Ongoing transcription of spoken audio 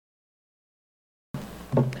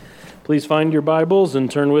Please find your Bibles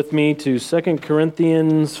and turn with me to 2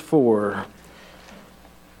 Corinthians 4.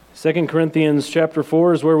 2 Corinthians chapter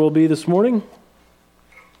 4 is where we'll be this morning.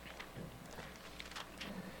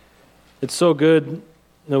 It's so good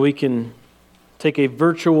that we can take a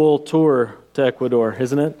virtual tour to Ecuador,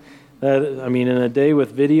 isn't it? In a day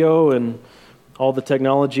with video and all the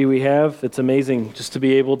technology we have, it's amazing just to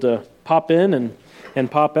be able to pop in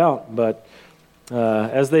and pop out. But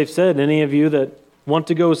as they've said, any of you that want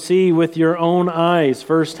to go see with your own eyes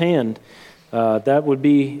firsthand, that would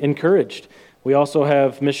be encouraged. We also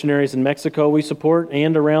have missionaries in Mexico we support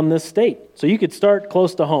and around this state. So you could start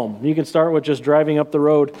close to home. You can start with just driving up the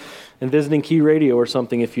road and visiting Key Radio or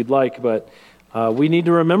something if you'd like. But we need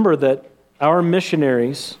to remember that our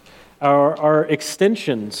missionaries are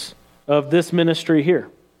extensions of this ministry here.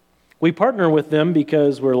 We partner with them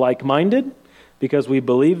because we're like-minded, because we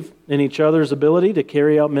believe in each other's ability to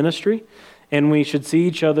carry out ministry, and we should see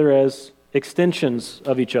each other as extensions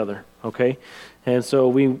of each other, okay? And so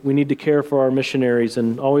we need to care for our missionaries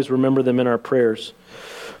and always remember them in our prayers.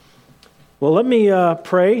 Well, let me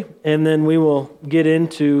pray, and then we will get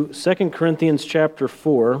into 2 Corinthians chapter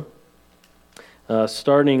 4,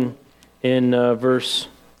 starting in verse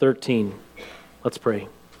 13. Let's pray.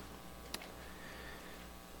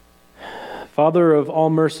 Father of all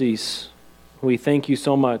mercies, we thank you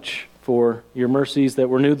so much for your mercies that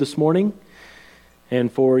were new this morning, and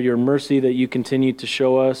for your mercy that you continue to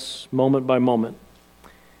show us moment by moment.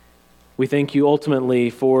 We thank you ultimately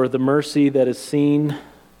for the mercy that is seen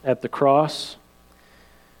at the cross,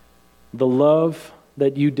 the love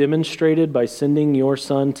that you demonstrated by sending your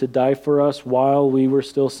Son to die for us while we were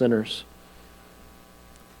still sinners.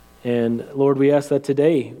 And Lord, we ask that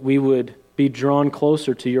today we would be drawn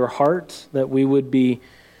closer to your heart, that we would be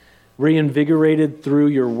reinvigorated through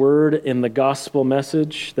your word and the gospel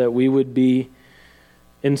message, that we would be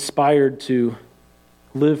inspired to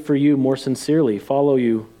live for you more sincerely, follow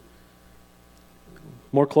you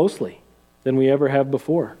more closely than we ever have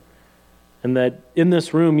before. And that in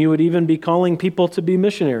this room you would even be calling people to be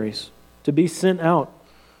missionaries, to be sent out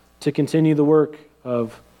to continue the work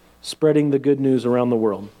of spreading the good news around the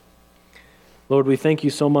world. Lord, we thank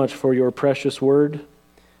you so much for your precious word.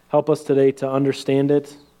 Help us today to understand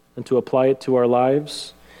it and to apply it to our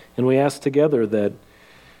lives. And we ask together that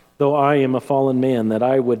though I am a fallen man, that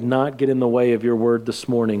I would not get in the way of your word this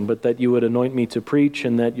morning, but that you would anoint me to preach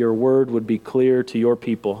and that your word would be clear to your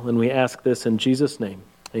people. And we ask this in Jesus' name.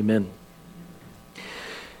 Amen.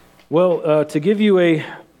 Well, to give you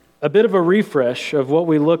a bit of a refresh of what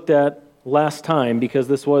we looked at last time, because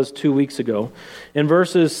this was 2 weeks ago, in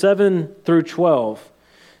verses 7 through 12,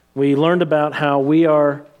 we learned about how we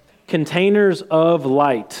are containers of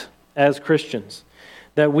light as Christians.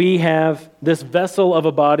 That we have this vessel of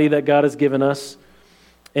a body that God has given us,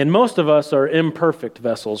 and most of us are imperfect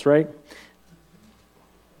vessels, right?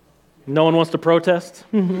 No one wants to protest?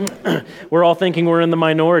 We're all thinking we're in the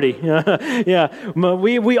minority. Yeah,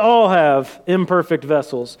 we all have imperfect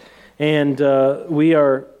vessels, and we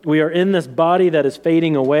are in this body that is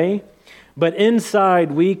fading away, but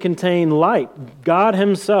inside we contain light. God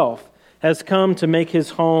himself has come to make his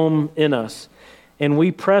home in us, and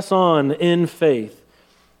we press on in faith.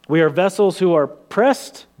 We are vessels who are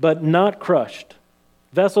pressed but not crushed.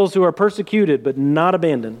 Vessels who are persecuted but not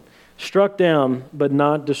abandoned. Struck down but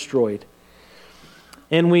not destroyed.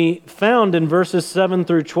 And we found in verses 7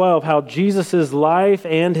 through 12 how Jesus' life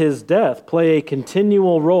and his death play a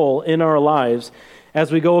continual role in our lives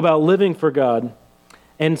as we go about living for God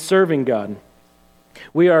and serving God.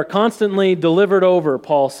 We are constantly delivered over,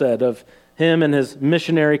 Paul said, of him and his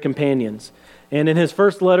missionary companions. And in his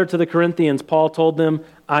first letter to the Corinthians, Paul told them,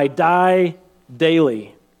 I die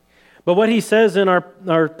daily. But what he says in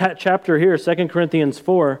our chapter here, 2 Corinthians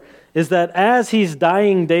 4, is that as he's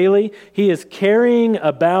dying daily, he is carrying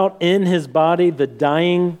about in his body the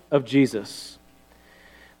dying of Jesus.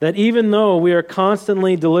 That even though we are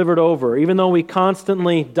constantly delivered over, even though we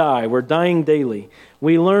constantly die, we're dying daily,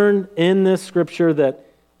 we learn in this scripture that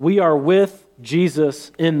we are with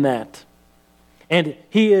Jesus in that. And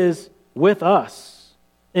he is with us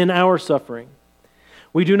in our suffering.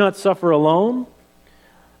 We do not suffer alone.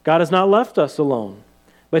 God has not left us alone,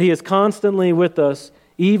 but he is constantly with us,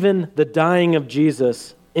 even the dying of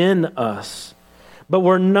Jesus in us. But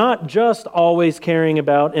we're not just always carrying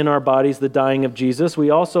about in our bodies the dying of Jesus. We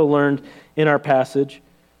also learned in our passage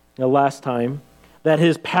last time that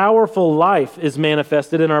his powerful life is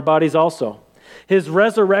manifested in our bodies also. His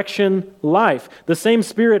resurrection life, the same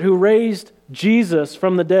Spirit who raised Jesus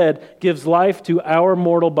from the dead, gives life to our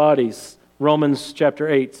mortal bodies, Romans chapter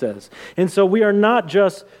 8 says. And so we are not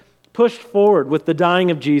just pushed forward with the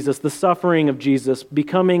dying of Jesus, the suffering of Jesus,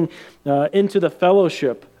 becoming into the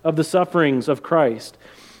fellowship of the sufferings of Christ.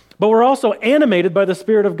 But we're also animated by the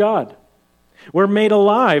Spirit of God. We're made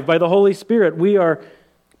alive by the Holy Spirit. We are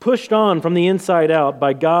pushed on from the inside out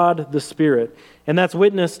by God the Spirit. And that's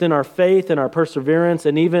witnessed in our faith and our perseverance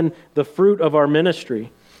and even the fruit of our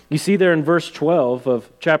ministry. You see there in verse 12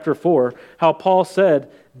 of chapter 4 how Paul said,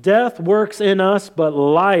 "Death works in us, but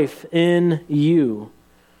life in you."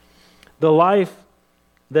 The life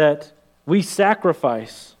that we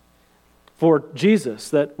sacrifice for Jesus,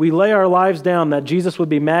 that we lay our lives down, that Jesus would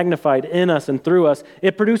be magnified in us and through us,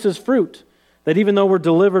 it produces fruit. That even though we're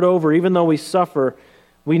delivered over, even though we suffer,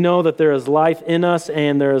 we know that there is life in us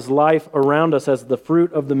and there is life around us as the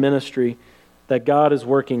fruit of the ministry that God is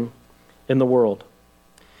working in the world.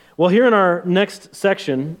 Well, here in our next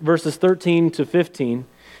section, verses 13 to 15,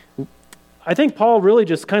 I think Paul really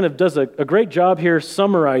just kind of does a great job here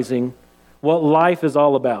summarizing what life is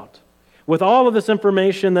all about. With all of this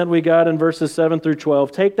information that we got in verses 7 through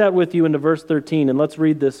 12, take that with you into verse 13, and let's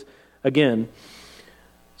read this again.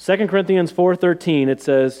 2 Corinthians 4:13, it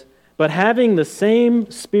says, "But having the same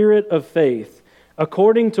spirit of faith,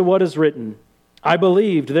 according to what is written, I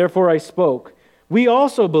believed, therefore I spoke. We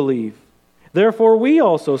also believe, therefore we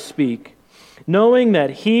also speak, knowing that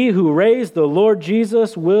he who raised the Lord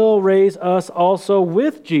Jesus will raise us also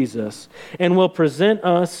with Jesus, and will present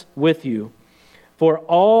us with you. For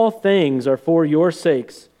all things are for your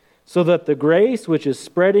sakes, so that the grace which is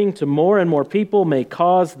spreading to more and more people may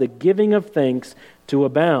cause the giving of thanks to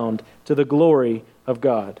abound to the glory of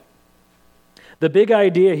God." The big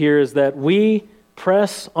idea here is that we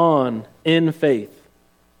press on in faith.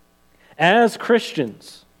 As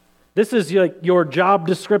Christians, this is like your job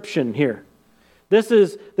description here. This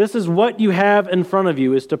is what you have in front of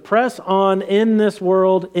you, is to press on in this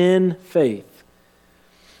world in faith.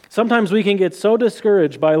 Sometimes we can get so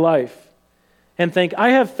discouraged by life and think, I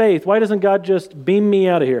have faith, why doesn't God just beam me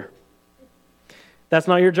out of here? That's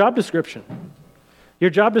not your job description. Your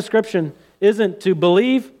job description isn't to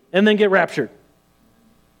believe and then get raptured.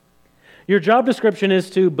 Your job description is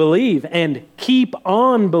to believe and keep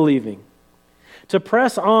on believing. To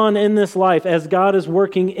press on in this life as God is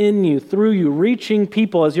working in you, through you, reaching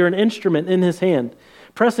people as you're an instrument in His hand.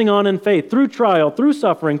 Pressing on in faith, through trial, through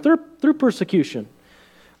suffering, through persecution.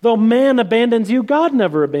 Though man abandons you, God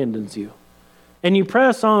never abandons you. And you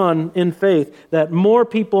press on in faith that more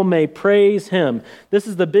people may praise Him. This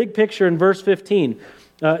is the big picture in verse 15.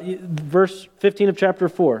 Verse 15 of chapter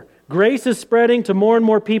 4. Grace is spreading to more and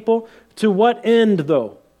more people. To what end,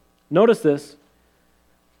 though? Notice this.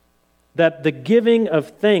 That the giving of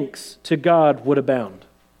thanks to God would abound.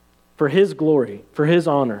 For His glory, for His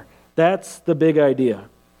honor. That's the big idea.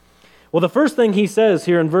 Well, the first thing he says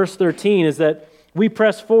here in verse 13 is that we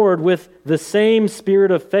press forward with the same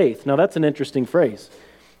spirit of faith. Now, that's an interesting phrase.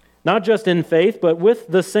 Not just in faith, but with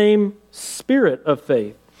the same spirit of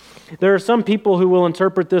faith. There are some people who will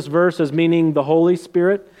interpret this verse as meaning the Holy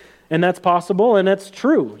Spirit, and that's possible, and that's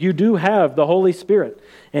true. You do have the Holy Spirit,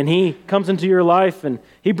 and He comes into your life, and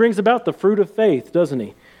He brings about the fruit of faith, doesn't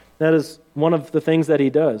He? That is one of the things that He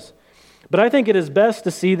does. But I think it is best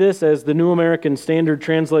to see this, as the New American Standard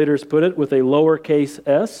translators put it, with a lowercase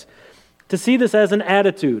s, to see this as an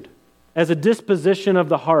attitude, as a disposition of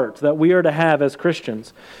the heart that we are to have as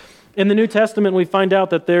Christians. In the New Testament, we find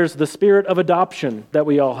out that there's the spirit of adoption that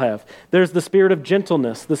we all have. There's the spirit of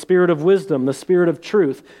gentleness, the spirit of wisdom, the spirit of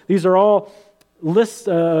truth. These are all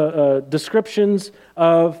descriptions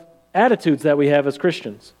of attitudes that we have as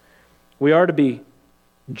Christians. We are to be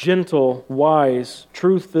gentle, wise,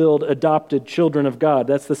 truth-filled, adopted children of God.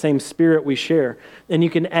 That's the same spirit we share. And you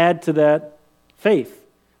can add to that faith.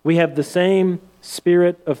 We have the same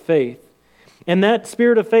spirit of faith. And that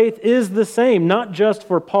spirit of faith is the same, not just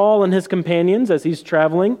for Paul and his companions as he's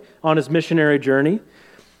traveling on his missionary journey,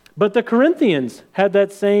 but the Corinthians had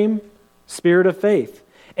that same spirit of faith.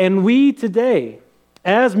 And we today,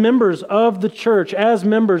 as members of the church, as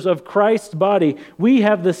members of Christ's body, we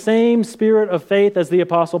have the same spirit of faith as the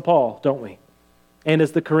Apostle Paul, don't we? And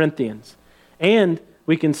as the Corinthians. And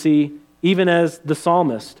we can see even as the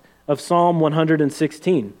psalmist of Psalm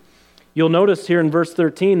 116. You'll notice here in verse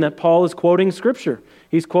 13 that Paul is quoting Scripture.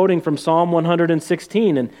 He's quoting from Psalm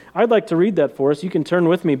 116, and I'd like to read that for us. You can turn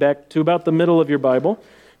with me back to about the middle of your Bible,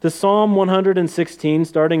 to Psalm 116,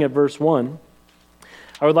 starting at verse 1.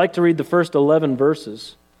 I would like to read the first 11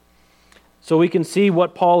 verses so we can see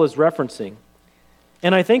what Paul is referencing.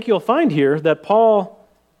 And I think you'll find here that Paul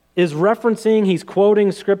is referencing, he's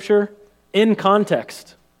quoting Scripture in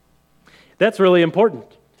context. That's really important.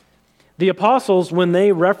 The apostles, when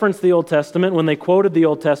they referenced the Old Testament, when they quoted the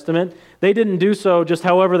Old Testament, they didn't do so just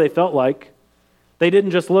however they felt like. They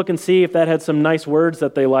didn't just look and see if that had some nice words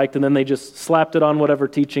that they liked, and then they just slapped it on whatever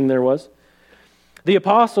teaching there was. The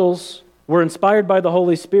apostles were inspired by the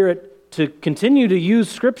Holy Spirit to continue to use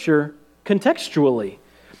Scripture contextually.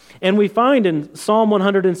 And we find in Psalm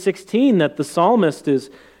 116 that the psalmist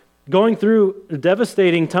is going through a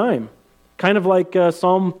devastating time, kind of like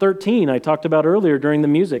Psalm 13 I talked about earlier during the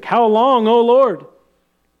music. How long, O Lord?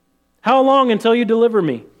 How long until you deliver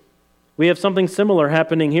me? We have something similar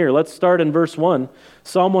happening here. Let's start in verse 1.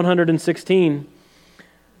 Psalm 116.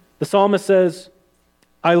 The psalmist says,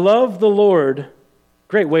 I love the Lord.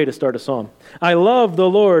 Great way to start a psalm. I love the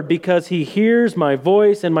Lord because he hears my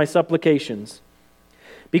voice and my supplications,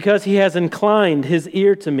 because he has inclined his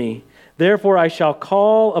ear to me. Therefore I shall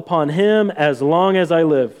call upon him as long as I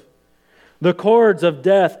live. The cords of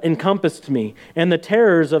death encompassed me, and the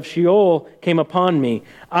terrors of Sheol came upon me.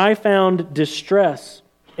 I found distress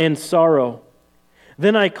and sorrow.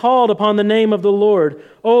 Then I called upon the name of the Lord.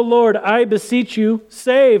 O Lord, I beseech you,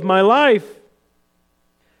 save my life.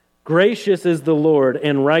 Gracious is the Lord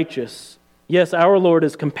and righteous. Yes, our Lord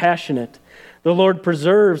is compassionate. The Lord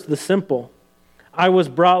preserves the simple. I was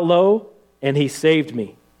brought low, and he saved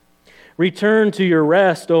me. Return to your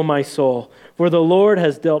rest, O my soul, for the Lord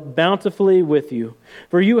has dealt bountifully with you.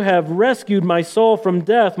 For you have rescued my soul from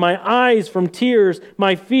death, my eyes from tears,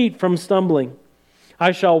 my feet from stumbling.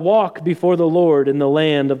 I shall walk before the Lord in the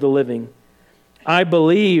land of the living. I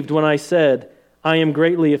believed when I said, I am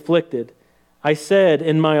greatly afflicted. I said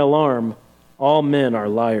in my alarm, all men are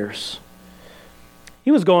liars.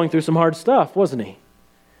 He was going through some hard stuff, wasn't he?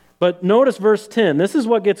 But notice verse 10. This is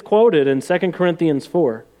what gets quoted in 2 Corinthians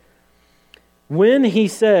 4. When he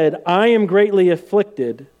said, I am greatly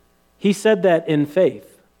afflicted, he said that in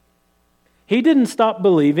faith. He didn't stop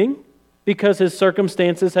believing because his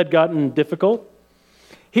circumstances had gotten difficult.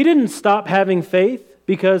 He didn't stop having faith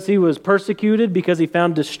because he was persecuted, because he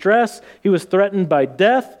found distress. He was threatened by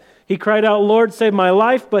death. He cried out, Lord, save my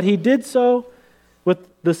life. But he did so with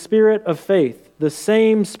the spirit of faith, the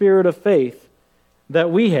same spirit of faith that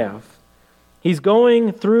we have. He's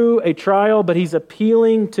going through a trial, but he's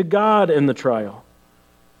appealing to God in the trial.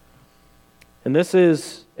 And this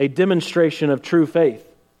is a demonstration of true faith.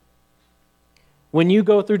 When you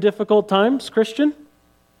go through difficult times, Christian,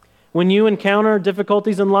 when you encounter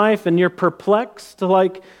difficulties in life and you're perplexed,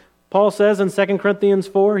 like Paul says in 2 Corinthians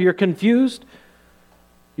 4, you're confused,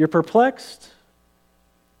 you're perplexed,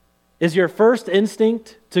 is your first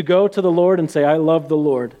instinct to go to the Lord and say, I love the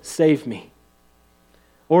Lord, save me?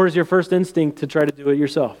 Or is your first instinct to try to do it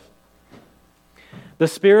yourself? The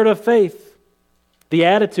spirit of faith, the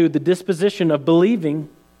attitude, the disposition of believing,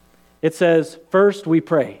 it says, first we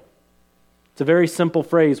pray. It's a very simple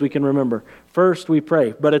phrase we can remember. First we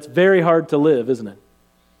pray, but it's very hard to live, isn't it?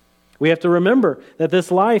 We have to remember that this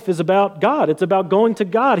life is about God. It's about going to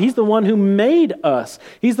God. He's the one who made us.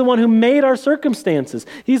 He's the one who made our circumstances.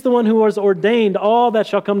 He's the one who has ordained all that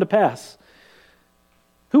shall come to pass.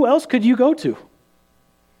 Who else could you go to?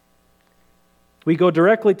 We go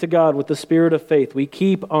directly to God with the spirit of faith. We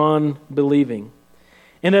keep on believing.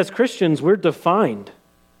 And as Christians, we're defined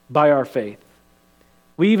by our faith.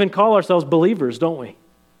 We even call ourselves believers, don't we?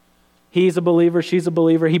 He's a believer, she's a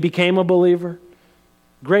believer, he became a believer.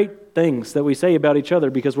 Great things that we say about each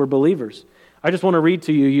other because we're believers. I just want to read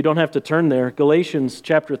to you, you don't have to turn there, Galatians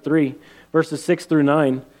chapter 3, verses 6 through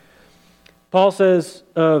 9. Paul says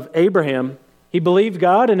of Abraham, he believed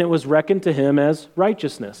God and it was reckoned to him as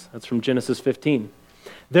righteousness. That's from Genesis 15.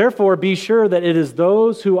 Therefore, be sure that it is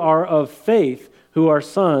those who are of faith who are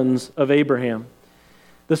sons of Abraham.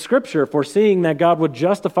 The Scripture, foreseeing that God would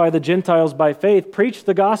justify the Gentiles by faith, preached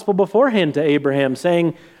the gospel beforehand to Abraham,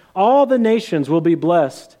 saying, all the nations will be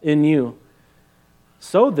blessed in you.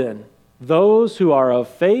 So then, those who are of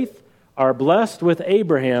faith are blessed with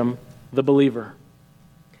Abraham, the believer.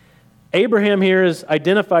 Abraham here is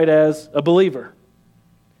identified as a believer.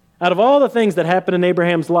 Out of all the things that happened in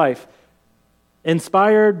Abraham's life,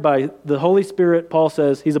 inspired by the Holy Spirit, Paul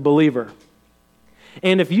says he's a believer.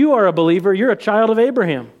 And if you are a believer, you're a child of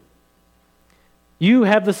Abraham. You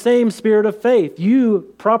have the same spirit of faith.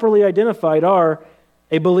 You, properly identified, are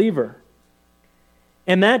a believer.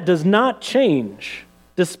 And that does not change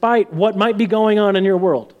despite what might be going on in your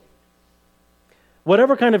world.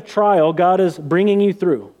 Whatever kind of trial God is bringing you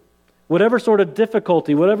through, whatever sort of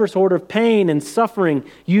difficulty, whatever sort of pain and suffering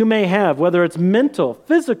you may have, whether it's mental,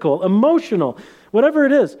 physical, emotional, whatever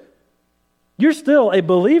it is, you're still a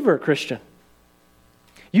believer, Christian.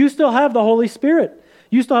 You still have the Holy Spirit.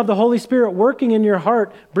 You still have the Holy Spirit working in your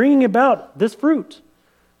heart, bringing about this fruit.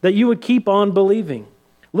 that you would keep on believing.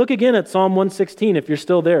 Look again at Psalm 116 if you're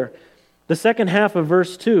still there. The second half of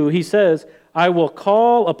verse 2, he says, I will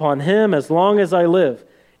call upon him as long as I live.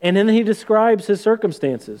 And then he describes his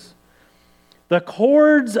circumstances. The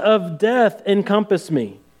cords of death encompass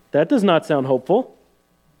me. That does not sound hopeful.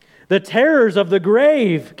 The terrors of the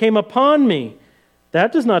grave came upon me.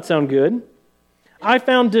 That does not sound good. I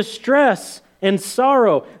found distress and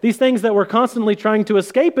sorrow, these things that we're constantly trying to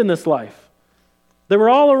escape in this life. They were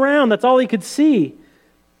all around. That's all he could see.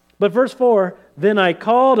 But verse 4, then I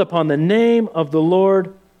called upon the name of the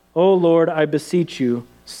Lord. O Lord, I beseech you,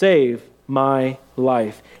 save my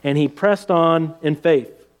life. And he pressed on in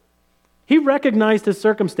faith. He recognized his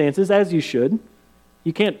circumstances, as you should.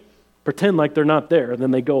 You can't pretend like they're not there, and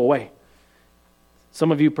then they go away.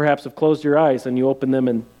 Some of you perhaps have closed your eyes and you open them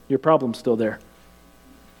and your problem's still there.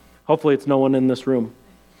 Hopefully it's no one in this room.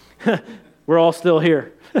 We're all still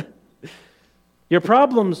here. Your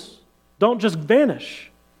problems don't just vanish.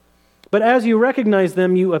 But as you recognize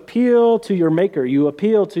them, you appeal to your Maker. You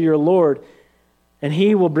appeal to your Lord, and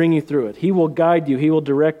He will bring you through it. He will guide you. He will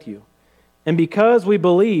direct you. And because we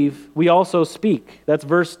believe, we also speak. That's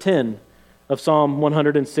verse 10 of Psalm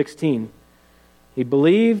 116. He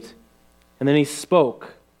believed, and then he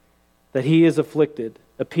spoke that he is afflicted,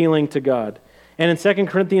 appealing to God. And in 2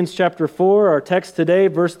 Corinthians chapter 4, our text today,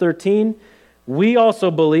 verse 13, we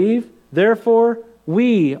also believe, therefore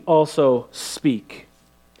we also speak.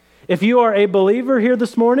 If you are a believer here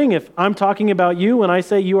this morning, if I'm talking about you when I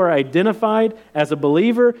say you are identified as a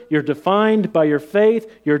believer, you're defined by your faith,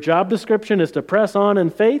 your job description is to press on in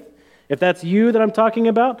faith, if that's you that I'm talking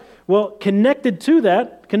about, well, connected to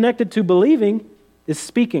that, connected to believing, is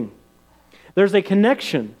speaking. There's a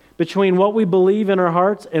connection between what we believe in our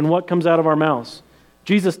hearts and what comes out of our mouths.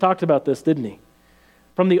 Jesus talked about this, didn't he?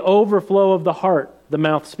 From the overflow of the heart, the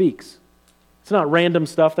mouth speaks. It's not random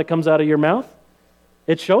stuff that comes out of your mouth.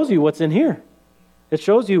 It shows you what's in here. It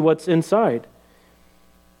shows you what's inside.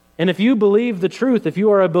 And if you believe the truth, if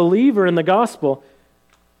you are a believer in the gospel,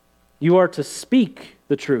 you are to speak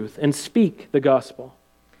the truth and speak the gospel.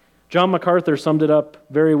 John MacArthur summed it up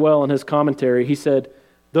very well in his commentary. He said,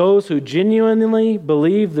 those who genuinely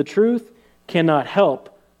believe the truth cannot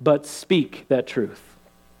help but speak that truth.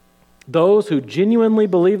 Those who genuinely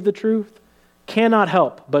believe the truth cannot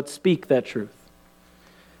help but speak that truth.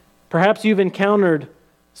 Perhaps you've encountered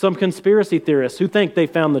some conspiracy theorists who think they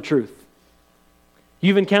found the truth.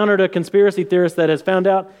 You've encountered a conspiracy theorist that has found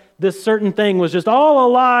out this certain thing was just all a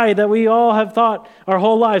lie that we all have thought our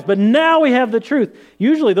whole lives, but now we have the truth.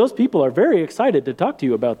 Usually those people are very excited to talk to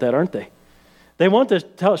you about that, aren't they? They want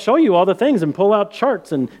to show you all the things and pull out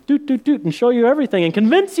charts and doot, and show you everything and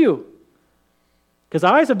convince you. Because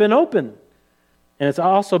eyes have been opened. And it's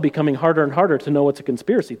also becoming harder and harder to know what's a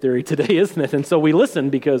conspiracy theory today, isn't it? And so we listen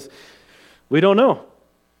because we don't know.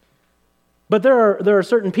 But there are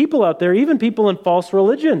certain people out there, even people in false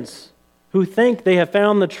religions, who think they have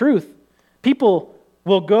found the truth. People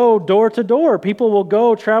will go door to door. People will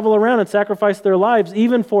go travel around and sacrifice their lives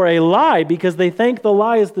even for a lie because they think the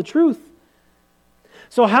lie is the truth.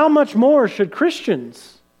 So how much more should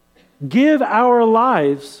Christians give our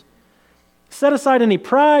lives? Set aside any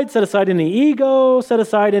pride, set aside any ego, set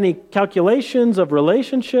aside any calculations of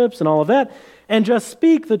relationships and all of that, and just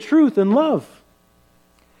speak the truth in love.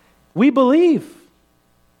 We believe,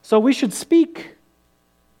 so we should speak.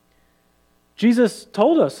 Jesus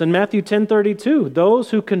told us in Matthew 10:32,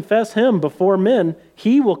 those who confess him before men,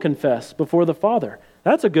 he will confess before the Father.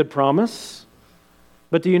 That's a good promise.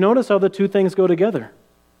 But do you notice how the two things go together?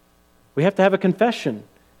 We have to have a confession,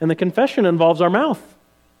 and the confession involves our mouth.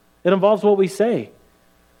 It involves what we say.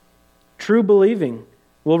 True believing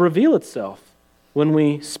will reveal itself when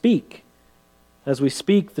we speak, as we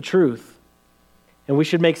speak the truth. And we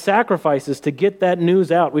should make sacrifices to get that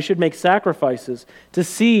news out. We should make sacrifices to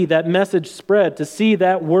see that message spread, to see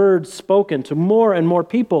that word spoken to more and more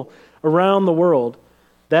people around the world.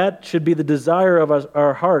 That should be the desire of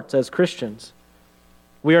our hearts as Christians.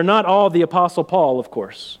 We are not all the Apostle Paul, of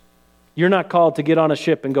course. You're not called to get on a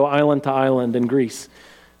ship and go island to island in Greece.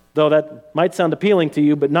 Though that might sound appealing to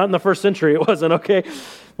you, but not in the first century it wasn't, okay?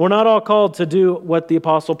 We're not all called to do what the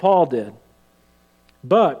Apostle Paul did.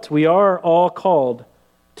 But we are all called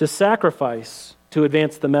to sacrifice to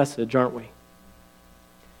advance the message, aren't we?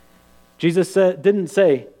 Jesus didn't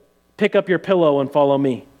say, pick up your pillow and follow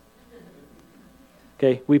me.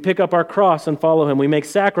 Okay, we pick up our cross and follow him. We make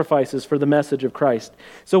sacrifices for the message of Christ.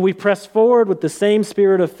 So we press forward with the same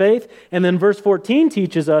spirit of faith. And then verse 14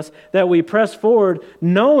 teaches us that we press forward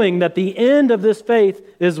knowing that the end of this faith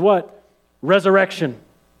is what? Resurrection.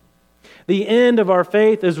 The end of our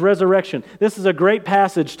faith is resurrection. This is a great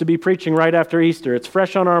passage to be preaching right after Easter. It's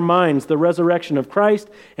fresh on our minds, the resurrection of Christ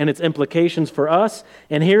and its implications for us.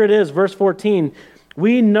 And here it is, verse 14.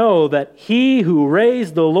 We know that He who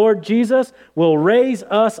raised the Lord Jesus will raise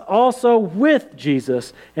us also with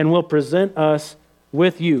Jesus and will present us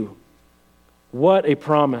with you. What a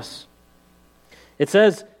promise. It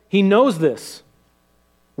says He knows this.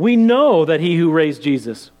 We know that He who raised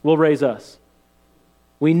Jesus will raise us.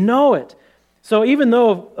 We know it. So even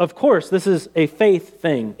though, of course, this is a faith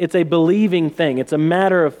thing, it's a believing thing, it's a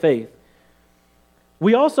matter of faith,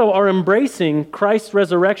 we also are embracing Christ's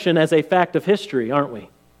resurrection as a fact of history, aren't we?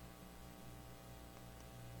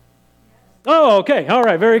 Oh, okay. All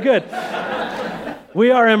right. Very good. We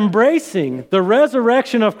are embracing the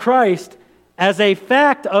resurrection of Christ as a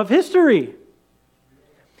fact of history.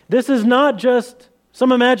 This is not just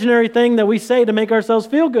some imaginary thing that we say to make ourselves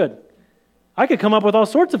feel good. I could come up with all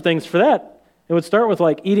sorts of things for that. It would start with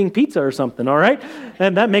like eating pizza or something, all right?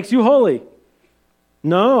 And that makes you holy.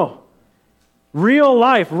 No. Real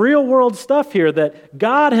life, real world stuff here that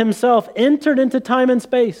God Himself entered into time and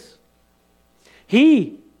space.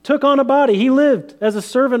 He took on a body. He lived as a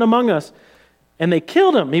servant among us. And they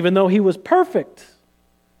killed Him even though He was perfect.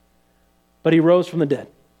 But He rose from the dead.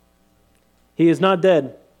 He is not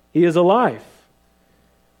dead. He is alive.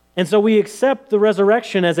 And so we accept the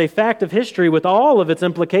resurrection as a fact of history with all of its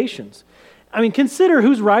implications. I mean, consider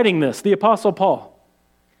who's writing this, the Apostle Paul.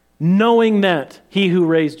 Knowing that He who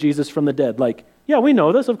raised Jesus from the dead. Like, yeah, we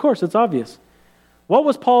know this, of course, it's obvious. What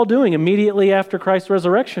was Paul doing immediately after Christ's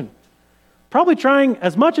resurrection? Probably trying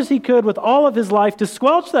as much as he could with all of his life to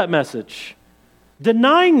squelch that message.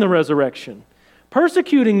 Denying the resurrection.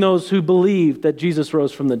 Persecuting those who believed that Jesus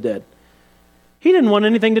rose from the dead. He didn't want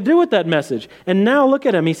anything to do with that message. And now look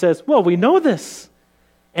at him. He says, well, we know this.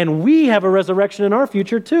 And we have a resurrection in our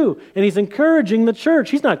future too. And he's encouraging the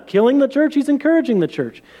church. He's not killing the church. He's encouraging the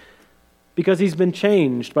church. Because he's been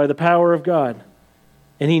changed by the power of God.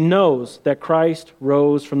 And he knows that Christ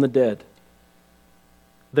rose from the dead.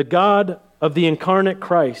 The God of the incarnate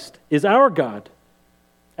Christ is our God.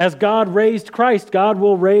 As God raised Christ, God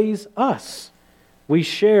will raise us. We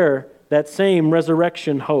share that same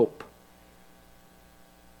resurrection hope.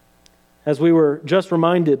 As we were just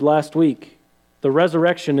reminded last week, the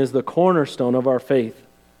resurrection is the cornerstone of our faith.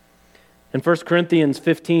 In 1 Corinthians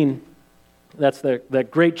 15, that's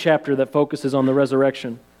that great chapter that focuses on the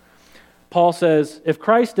resurrection. Paul says, if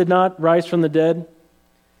Christ did not rise from the dead,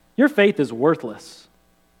 your faith is worthless.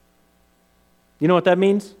 You know what that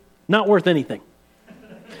means? Not worth anything.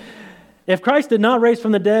 If Christ did not rise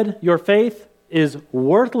from the dead, your faith is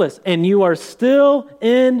worthless, and you are still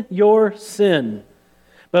in your sin.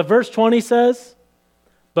 But verse 20 says,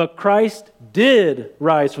 but Christ did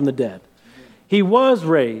rise from the dead. He was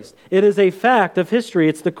raised. It is a fact of history.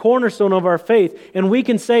 It's the cornerstone of our faith. And we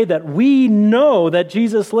can say that we know that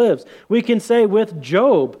Jesus lives. We can say with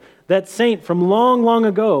Job, that saint from long, long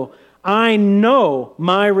ago, I know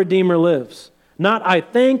my Redeemer lives. Not I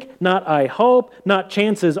think, not I hope, not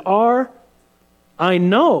chances are. I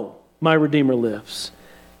know my Redeemer lives.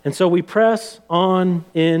 And so we press on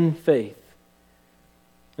in faith.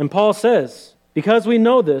 And Paul says, because we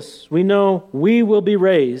know this, we know we will be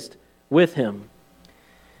raised with Him.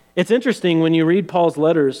 It's interesting when you read Paul's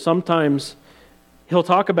letters, sometimes he'll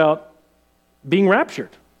talk about being raptured,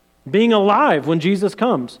 being alive when Jesus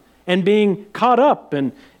comes, and being caught up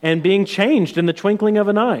and being changed in the twinkling of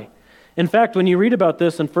an eye. In fact, when you read about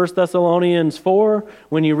this in 1 Thessalonians 4,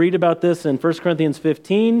 when you read about this in 1 Corinthians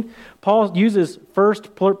 15, Paul uses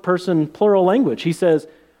first-person plural language. He says,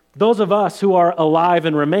 those of us who are alive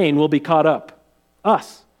and remain will be caught up.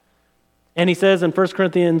 Us. And he says in 1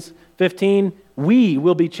 Corinthians 15, we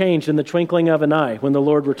will be changed in the twinkling of an eye when the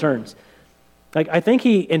Lord returns. Like, I think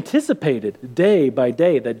he anticipated day by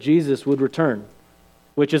day that Jesus would return,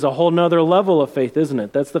 which is a whole nother level of faith, isn't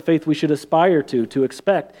it? That's the faith we should aspire to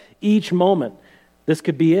expect each moment. This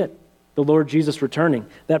could be it, the Lord Jesus returning.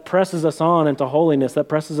 That presses us on into holiness. That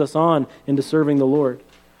presses us on into serving the Lord.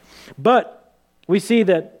 But we see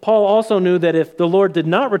that Paul also knew that if the Lord did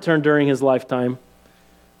not return during his lifetime,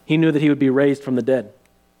 he knew that he would be raised from the dead.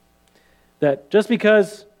 That just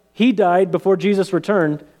because he died before Jesus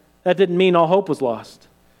returned, that didn't mean all hope was lost.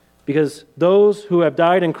 Because those who have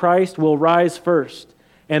died in Christ will rise first,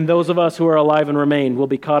 and those of us who are alive and remain will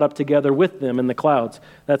be caught up together with them in the clouds.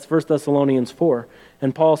 That's 1 Thessalonians 4.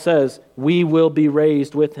 And Paul says, we will be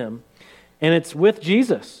raised with Him. And it's with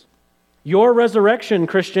Jesus. Your resurrection,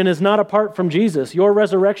 Christian, is not apart from Jesus. Your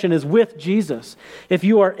resurrection is with Jesus. If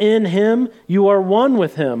you are in Him, you are one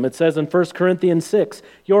with Him. It says in 1 Corinthians 6,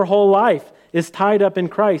 your whole life is tied up in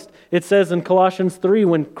Christ. It says in Colossians 3,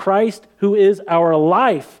 when Christ, who is our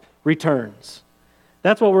life, returns.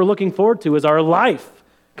 That's what we're looking forward to, is our life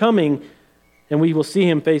coming, and we will see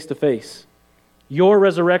him face to face. Your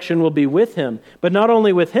resurrection will be with him. But not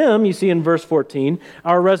only with him, you see in verse 14,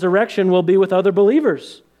 our resurrection will be with other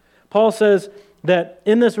believers. Paul says that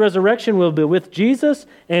in this resurrection we'll be with Jesus,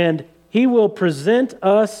 and he will present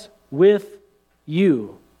us with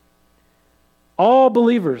you. All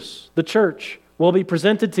believers, the church, will be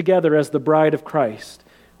presented together as the bride of Christ.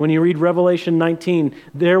 When you read Revelation 19,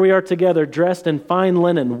 there we are together, dressed in fine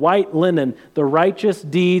linen, white linen, the righteous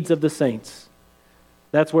deeds of the saints.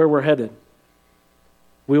 That's where we're headed.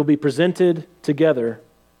 We will be presented together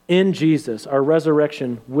in Jesus, our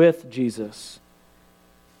resurrection with Jesus.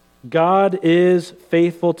 God is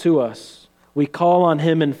faithful to us. We call on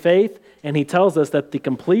him in faith, and he tells us that the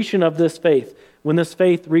completion of this faith, when this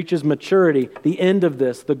faith reaches maturity, the end of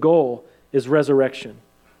this, the goal, is resurrection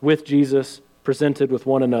with Jesus presented with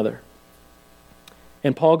one another.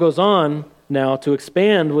 And Paul goes on now to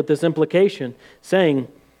expand with this implication, saying,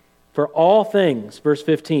 for all things, verse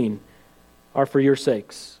 15, are for your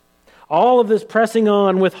sakes. All of this pressing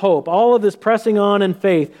on with hope, all of this pressing on in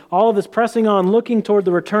faith, all of this pressing on looking toward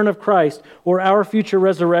the return of Christ or our future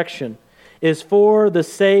resurrection is for the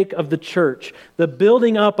sake of the church, the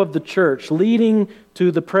building up of the church, leading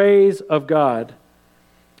to the praise of God.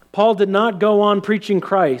 Paul did not go on preaching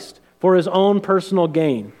Christ for his own personal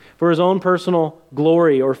gain, for his own personal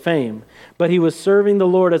glory or fame, but he was serving the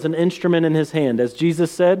Lord as an instrument in his hand. As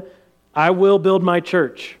Jesus said, I will build my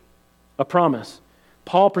church, a promise.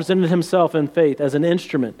 Paul presented himself in faith as an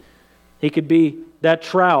instrument. He could be that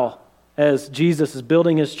trowel as Jesus is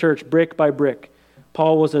building his church brick by brick.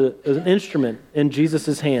 Paul was an instrument in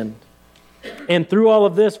Jesus' hand. And through all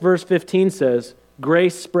of this, verse 15 says,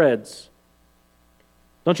 grace spreads.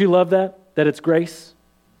 Don't you love that? That it's grace?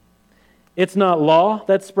 It's not law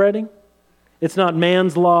that's spreading. It's not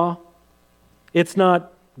man's law. It's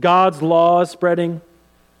not God's law spreading.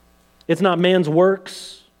 It's not man's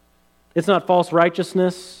works. It's not false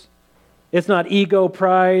righteousness. It's not ego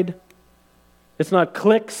pride. It's not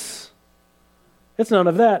cliques. It's none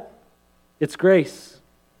of that. It's grace.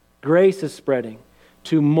 Grace is spreading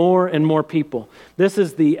to more and more people. This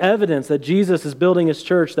is the evidence that Jesus is building his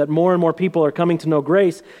church, that more and more people are coming to know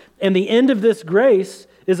grace. And the end of this grace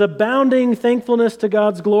is abounding thankfulness to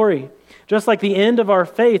God's glory. Just like the end of our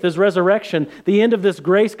faith is resurrection, the end of this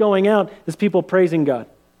grace going out is people praising God,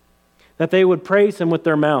 that they would praise him with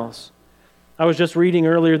their mouths. I was just reading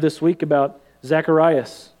earlier this week about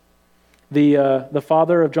Zacharias, the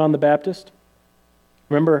father of John the Baptist.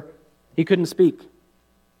 Remember, he couldn't speak.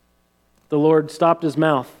 The Lord stopped his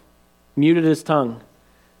mouth, muted his tongue.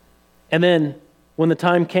 And then when the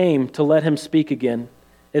time came to let him speak again,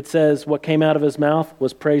 it says what came out of his mouth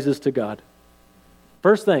was praises to God.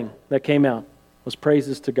 First thing that came out was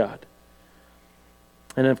praises to God.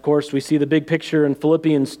 And of course, we see the big picture in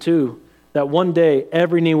Philippians 2, that one day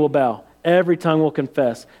every knee will bow, every tongue will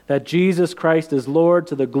confess that Jesus Christ is Lord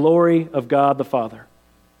to the glory of God the Father.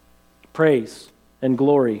 Praise and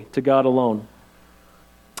glory to God alone.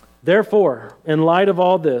 Therefore, in light of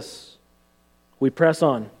all this, we press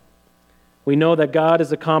on. We know that God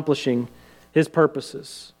is accomplishing his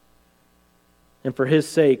purposes. And for his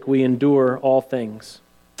sake, we endure all things.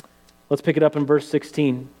 Let's pick it up in verse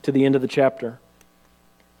 16 to the end of the chapter.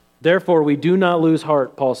 Therefore, we do not lose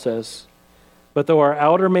heart, Paul says. But though our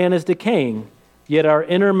outer man is decaying, yet our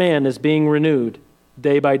inner man is being renewed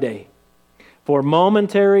day by day. For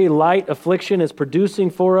momentary light affliction is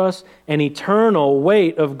producing for us an eternal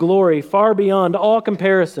weight of glory far beyond all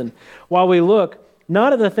comparison, while we look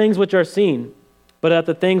not at the things which are seen, but at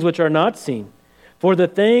the things which are not seen. For the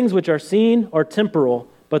things which are seen are temporal,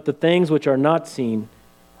 but the things which are not seen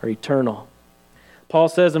are eternal. Paul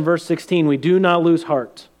says in verse 16, we do not lose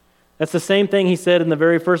heart. That's the same thing he said in the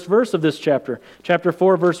very first verse of this chapter. Chapter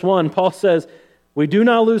 4, verse 1, Paul says, we do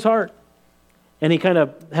not lose heart. And he kind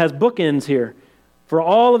of has bookends here. For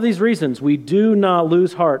all of these reasons, we do not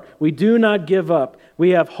lose heart. We do not give up.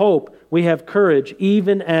 We have hope. We have courage,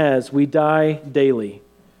 even as we die daily.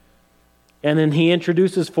 And then he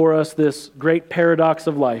introduces for us this great paradox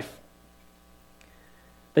of life.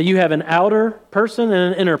 That you have an outer person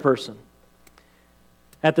and an inner person.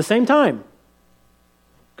 At the same time,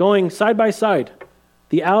 going side by side,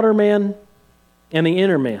 the outer man and the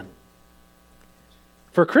inner man.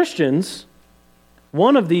 For Christians,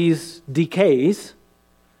 one of these decays,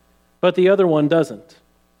 but the other one doesn't.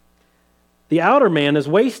 The outer man is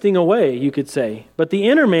wasting away, you could say, but the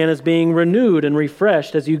inner man is being renewed and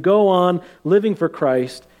refreshed as you go on living for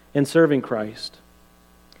Christ and serving Christ.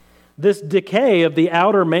 this decay of the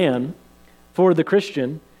outer man for the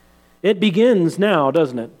Christian, it begins now,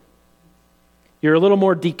 doesn't it? You're a little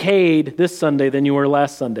more decayed this Sunday than you were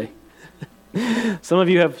last Sunday. Some of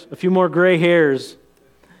you have a few more gray hairs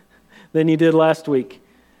than you did last week.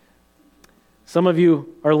 Some of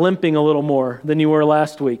you are limping a little more than you were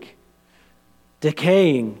last week.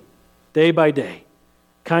 Decaying day by day,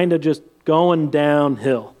 kind of just going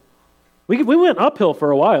downhill. We went uphill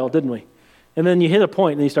for a while, didn't we? And then you hit a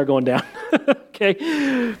point and you start going down.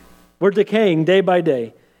 Okay? We're decaying day by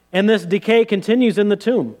day. And this decay continues in the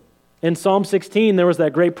tomb. In Psalm 16, there was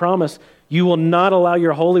that great promise, you will not allow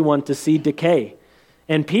your Holy One to see decay.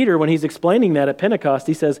 And Peter, when he's explaining that at Pentecost,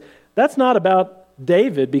 he says, that's not about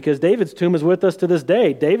David, because David's tomb is with us to this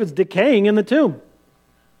day. David's decaying in the tomb.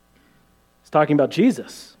 He's talking about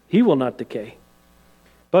Jesus. He will not decay.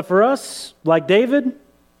 But for us, like David,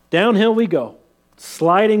 downhill we go,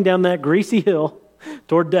 sliding down that greasy hill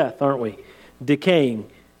toward death, aren't we? Decaying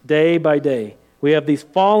day by day. We have these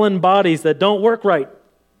fallen bodies that don't work right.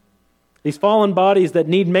 These fallen bodies that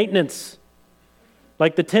need maintenance.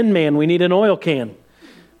 Like the Tin Man, we need an oil can.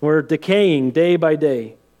 We're decaying day by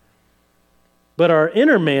day. But our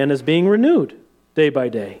inner man is being renewed day by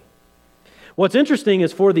day. What's interesting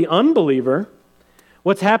is for the unbeliever,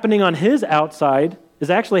 what's happening on his outside is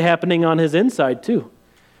actually happening on his inside too.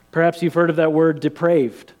 Perhaps you've heard of that word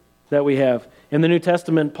depraved that we have. In the New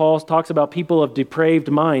Testament, Paul talks about people of depraved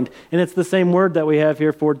mind, and it's the same word that we have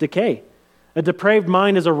here for decay. A depraved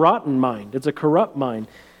mind is a rotten mind. It's a corrupt mind,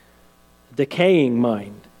 a decaying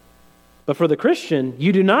mind. But for the Christian,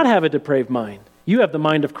 you do not have a depraved mind. You have the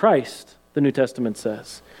mind of Christ, the New Testament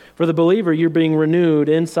says. For the believer, you're being renewed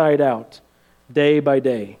inside out, day by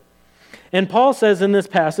day. And Paul says in this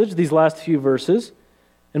passage, these last few verses,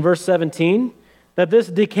 in verse 17, that this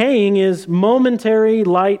decaying is momentary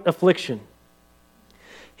light affliction.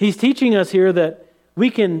 He's teaching us here that we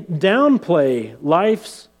can downplay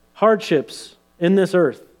life's hardships in this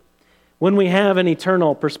earth when we have an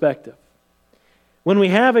eternal perspective. When we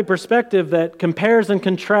have a perspective that compares and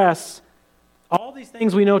contrasts all these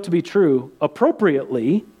things we know to be true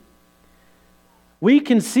appropriately, we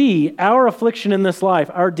can see our affliction in this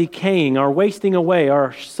life, our decaying, our wasting away,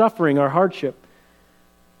 our suffering, our hardship,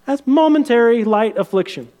 as momentary light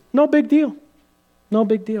affliction. No big deal. No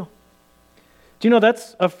big deal. Do you know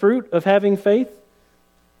that's a fruit of having faith?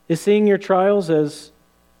 Is seeing your trials as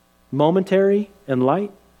momentary and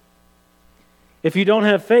light? If you don't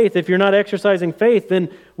have faith, if you're not exercising faith, then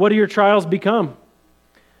what do your trials become?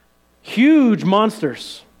 Huge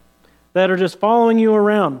monsters that are just following you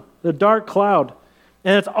around, the dark cloud.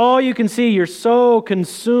 And it's all you can see. You're so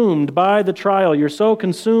consumed by the trial. You're so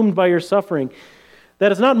consumed by your suffering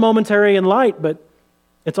that it's not momentary and light, but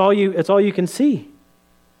it's all you can see.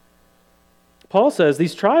 Paul says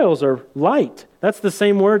these trials are light. That's the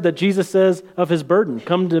same word that Jesus says of his burden.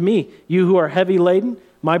 Come to me, you who are heavy laden.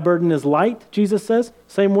 My burden is light, Jesus says.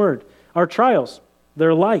 Same word. Our trials,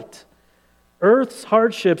 they're light. Earth's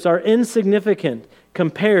hardships are insignificant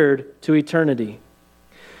compared to eternity.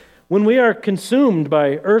 When we are consumed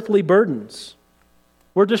by earthly burdens,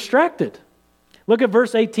 we're distracted. Look at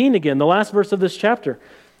verse 18 again, the last verse of this chapter.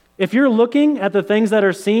 If you're looking at the things that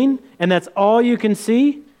are seen and that's all you can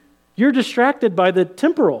see, you're distracted by the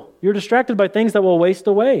temporal. You're distracted by things that will waste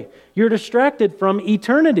away. You're distracted from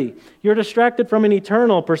eternity. You're distracted from an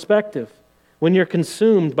eternal perspective when you're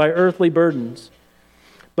consumed by earthly burdens.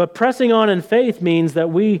 But pressing on in faith means that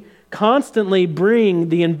we constantly bring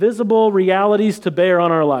the invisible realities to bear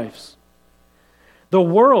on our lives. The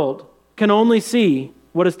world can only see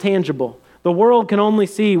what is tangible. The world can only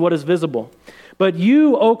see what is visible. But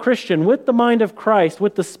you, O Christian, with the mind of Christ,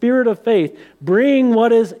 with the spirit of faith, bring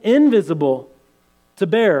what is invisible to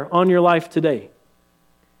bear on your life today.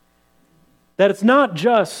 That it's not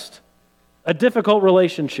just a difficult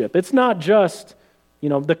relationship. It's not just,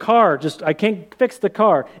 the car, I can't fix the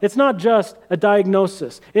car. It's not just a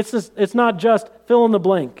diagnosis. It's not just fill in the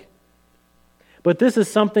blank. But this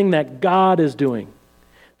is something that God is doing.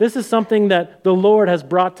 This is something that the Lord has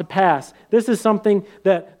brought to pass. This is something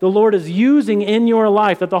that the Lord is using in your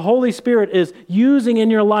life, that the Holy Spirit is using in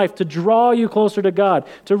your life to draw you closer to God,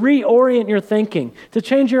 to reorient your thinking, to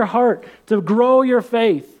change your heart, to grow your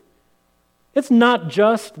faith. It's not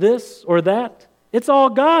just this or that. It's all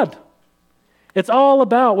God. It's all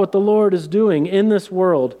about what the Lord is doing in this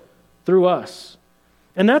world through us.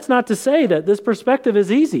 And that's not to say that this perspective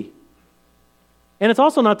is easy. And it's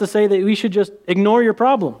also not to say that we should just ignore your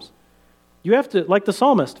problems. You have to, like the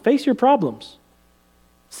psalmist, face your problems.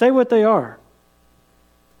 Say what they are.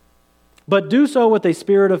 But do so with a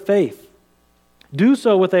spirit of faith. Do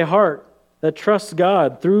so with a heart that trusts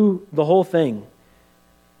God through the whole thing,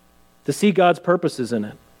 to see God's purposes in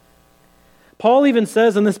it. Paul even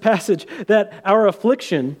says in this passage that our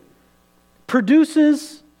affliction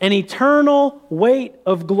produces an eternal weight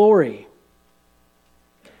of glory.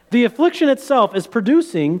 The affliction itself is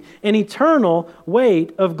producing an eternal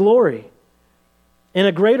weight of glory and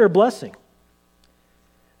a greater blessing.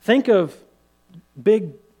 Think of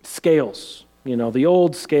big scales, the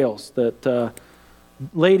old scales that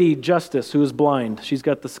Lady Justice, who is blind, she's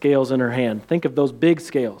got the scales in her hand. Think of those big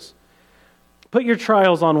scales. Put your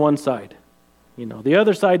trials on one side. The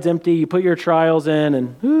other side's empty. You put your trials in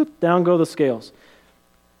and down go the scales.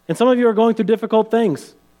 And some of you are going through difficult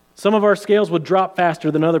things. Some of our scales would drop faster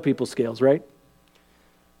than other people's scales, right?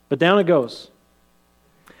 But down it goes.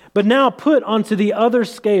 But now put onto the other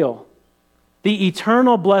scale the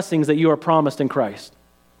eternal blessings that you are promised in Christ.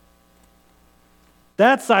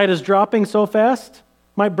 That side is dropping so fast,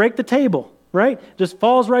 might break the table, right? Just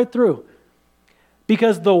falls right through.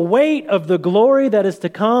 Because the weight of the glory that is to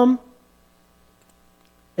come,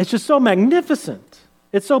 it's just so magnificent.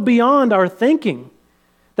 It's so beyond our thinking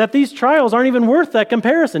that these trials aren't even worth that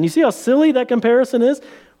comparison. You see how silly that comparison is?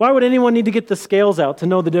 Why would anyone need to get the scales out to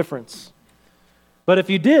know the difference? But if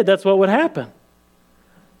you did, that's what would happen.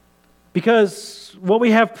 Because what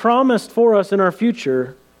we have promised for us in our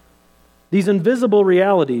future, these invisible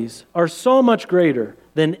realities, are so much greater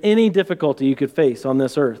than any difficulty you could face on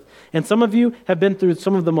this earth. And some of you have been through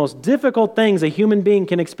some of the most difficult things a human being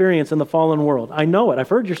can experience in the fallen world. I know it. I've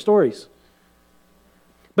heard your stories.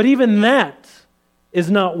 But even that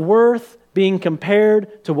is not worth being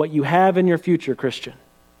compared to what you have in your future, Christian.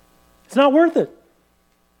 It's not worth it.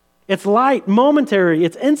 It's light, momentary,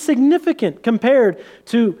 it's insignificant compared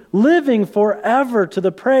to living forever to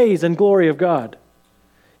the praise and glory of God.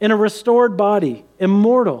 In a restored body,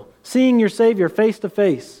 immortal, seeing your Savior face to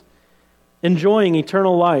face, enjoying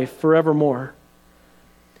eternal life forevermore.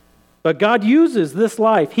 But God uses this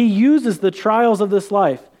life, He uses the trials of this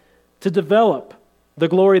life to develop the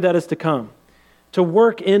glory that is to come, to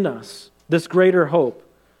work in us this greater hope,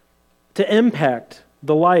 to impact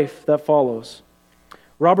the life that follows.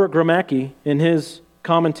 Robert Gromacki, in his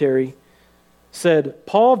commentary, said,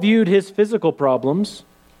 Paul viewed his physical problems,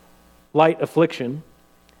 light affliction,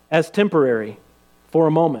 as temporary for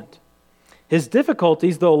a moment. His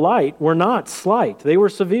difficulties, though light, were not slight. They were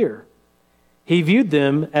severe. He viewed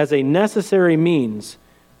them as a necessary means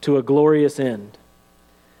to a glorious end.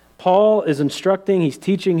 Paul is instructing, he's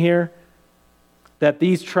teaching here, that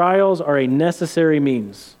these trials are a necessary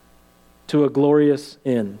means to a glorious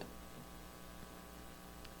end.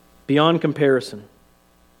 Beyond comparison,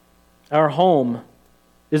 our home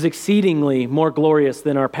is exceedingly more glorious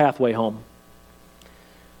than our pathway home.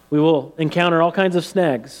 We will encounter all kinds of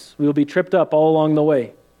snags. We will be tripped up all along the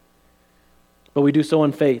way. But we do so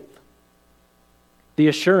in faith. The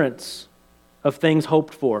assurance of things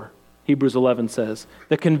hoped for, Hebrews 11 says.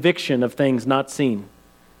 The conviction of things not seen.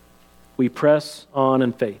 We press on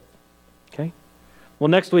in faith. Okay? Well,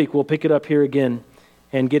 next week we'll pick it up here again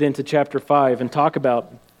and get into chapter 5 and talk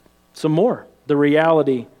about some more, the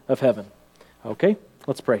reality of heaven. Okay?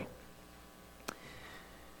 Let's pray.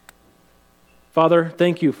 Father,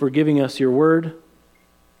 thank you for giving us your word.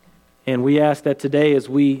 And we ask that today as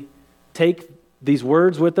we take these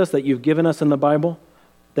words with us that you've given us in the Bible,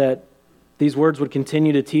 that these words would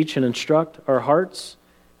continue to teach and instruct our hearts,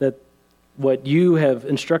 that what you have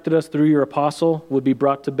instructed us through your apostle would be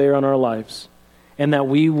brought to bear on our lives, and that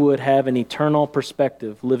we would have an eternal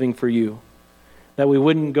perspective living for you, that we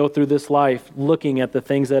wouldn't go through this life looking at the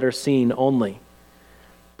things that are seen only,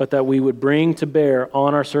 but that we would bring to bear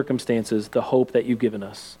on our circumstances the hope that you've given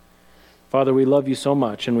us. Father, we love you so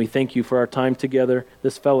much, and we thank you for our time together,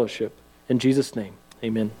 this fellowship. In Jesus' name,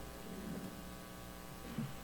 amen.